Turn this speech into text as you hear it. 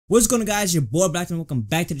What's going on, guys? Your boy Black and welcome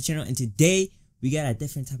back to the channel. And today we got a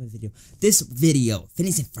different type of video. This video,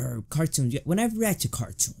 Phineas and Ferb cartoons. When I react to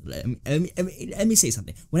cartoons, let me say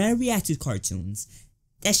something. When I react to cartoons,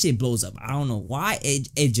 that shit blows up. I don't know why.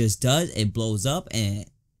 It just does. It blows up, and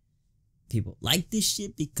people like this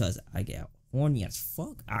shit because I get horny as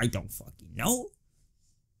fuck. I don't fucking know.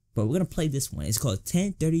 But we're gonna play this one. It's called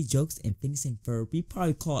 10 Dirty Jokes and Phineas and Ferb. We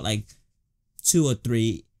probably caught like 2 or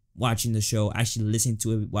 3 watching the show, actually listening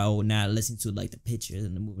to it while not listening to like the pictures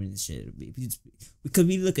and the movie and shit. Because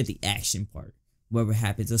we look at the action part, whatever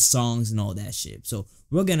happens, the songs and all that shit. So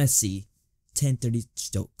we're gonna see 10 dirty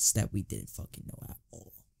jokes that we didn't fucking know at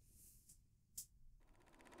all.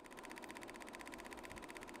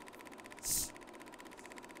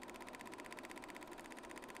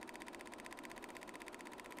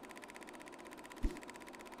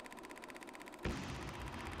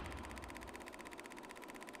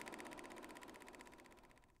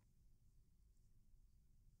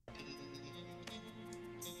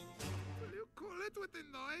 With the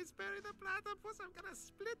noise, Barry the Platypus, I've got a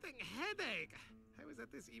splitting headache. I was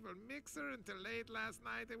at this evil mixer until late last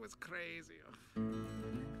night. It was crazy.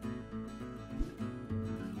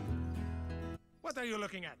 What are you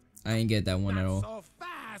looking at? I didn't get that one at all. So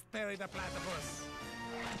fast, Barry the Platypus.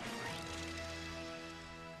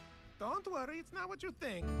 Don't worry, it's not what you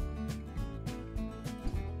think.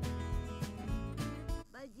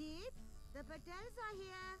 Bajit, the Patels are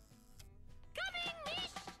here. Coming,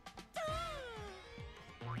 Mish!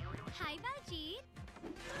 Hi, Baljeet.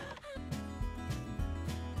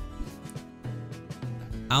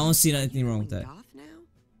 I don't see anything wrong with that. I'm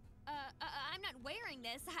not wearing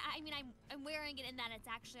this. I mean, I'm wearing it in that it's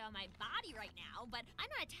actually on my body right now, but I'm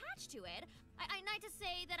not attached to it. I like to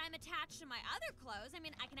say that I'm attached to my other clothes. I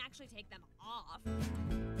mean, I can actually take them off.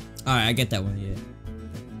 Alright, I get that one, yeah.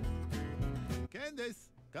 Candace,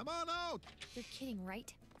 come on out. You're kidding,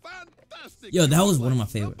 right? Fantastic. Yo, that was one of my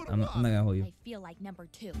favorites. I'm not gonna hold you. I feel like number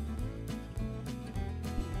 2.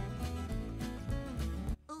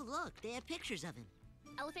 Oh, look, they have pictures of him.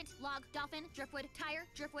 Elephant, log, dolphin, driftwood, tire,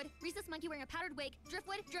 driftwood, rhesus monkey wearing a powdered wig,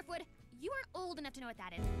 driftwood, driftwood. You aren't old enough to know what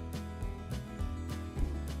that is.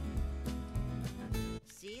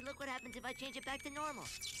 See, look what happens if I change it back to normal.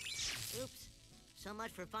 Oops. So much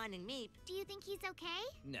for finding Meep. Do you think he's okay?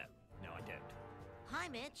 No, I don't. Hi,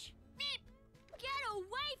 Mitch. Meep! Get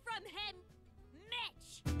away from him, Mitch!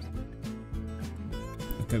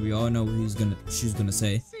 Okay, we all know what she's gonna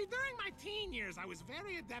say. See, during my teen years, I was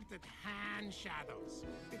very adept at hand shadows.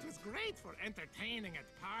 It was great for entertaining at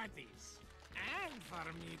parties and for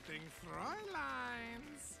meeting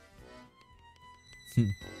Fräuleins.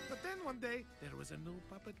 But then one day, there was a new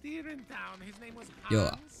puppeteer in town. His name was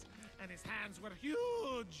Hans, and his hands were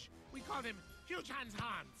huge. We called him Huge Hands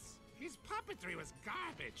Hans. His puppetry was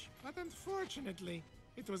garbage, but unfortunately,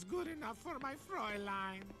 it was good enough for my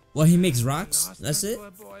Fräulein. Well, he makes rocks. That's it. A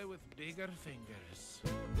boy with bigger fingers.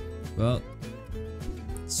 Well,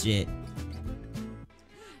 shit.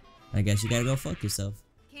 I guess you gotta go fuck yourself.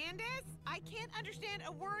 Candace, I can't understand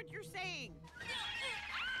a word you're saying.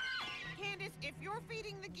 Candace, if you're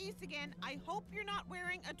feeding the geese again, I hope you're not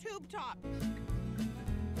wearing a tube top.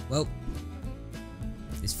 Well,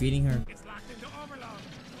 it's feeding her. It's locked into overload.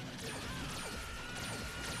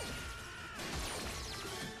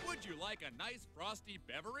 Would you like a nice frosty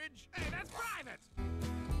beverage? Hey, that's private.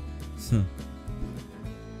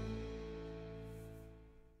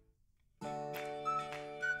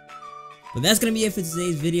 But that's gonna be it for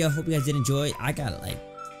today's video. I hope you guys did enjoy. I got like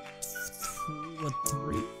 2 or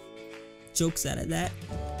 3 jokes out of that.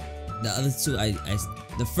 The other 2,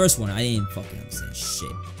 the first one I didn't fucking understand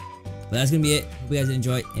shit. But that's gonna be it. Hope you guys did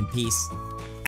enjoy, and peace.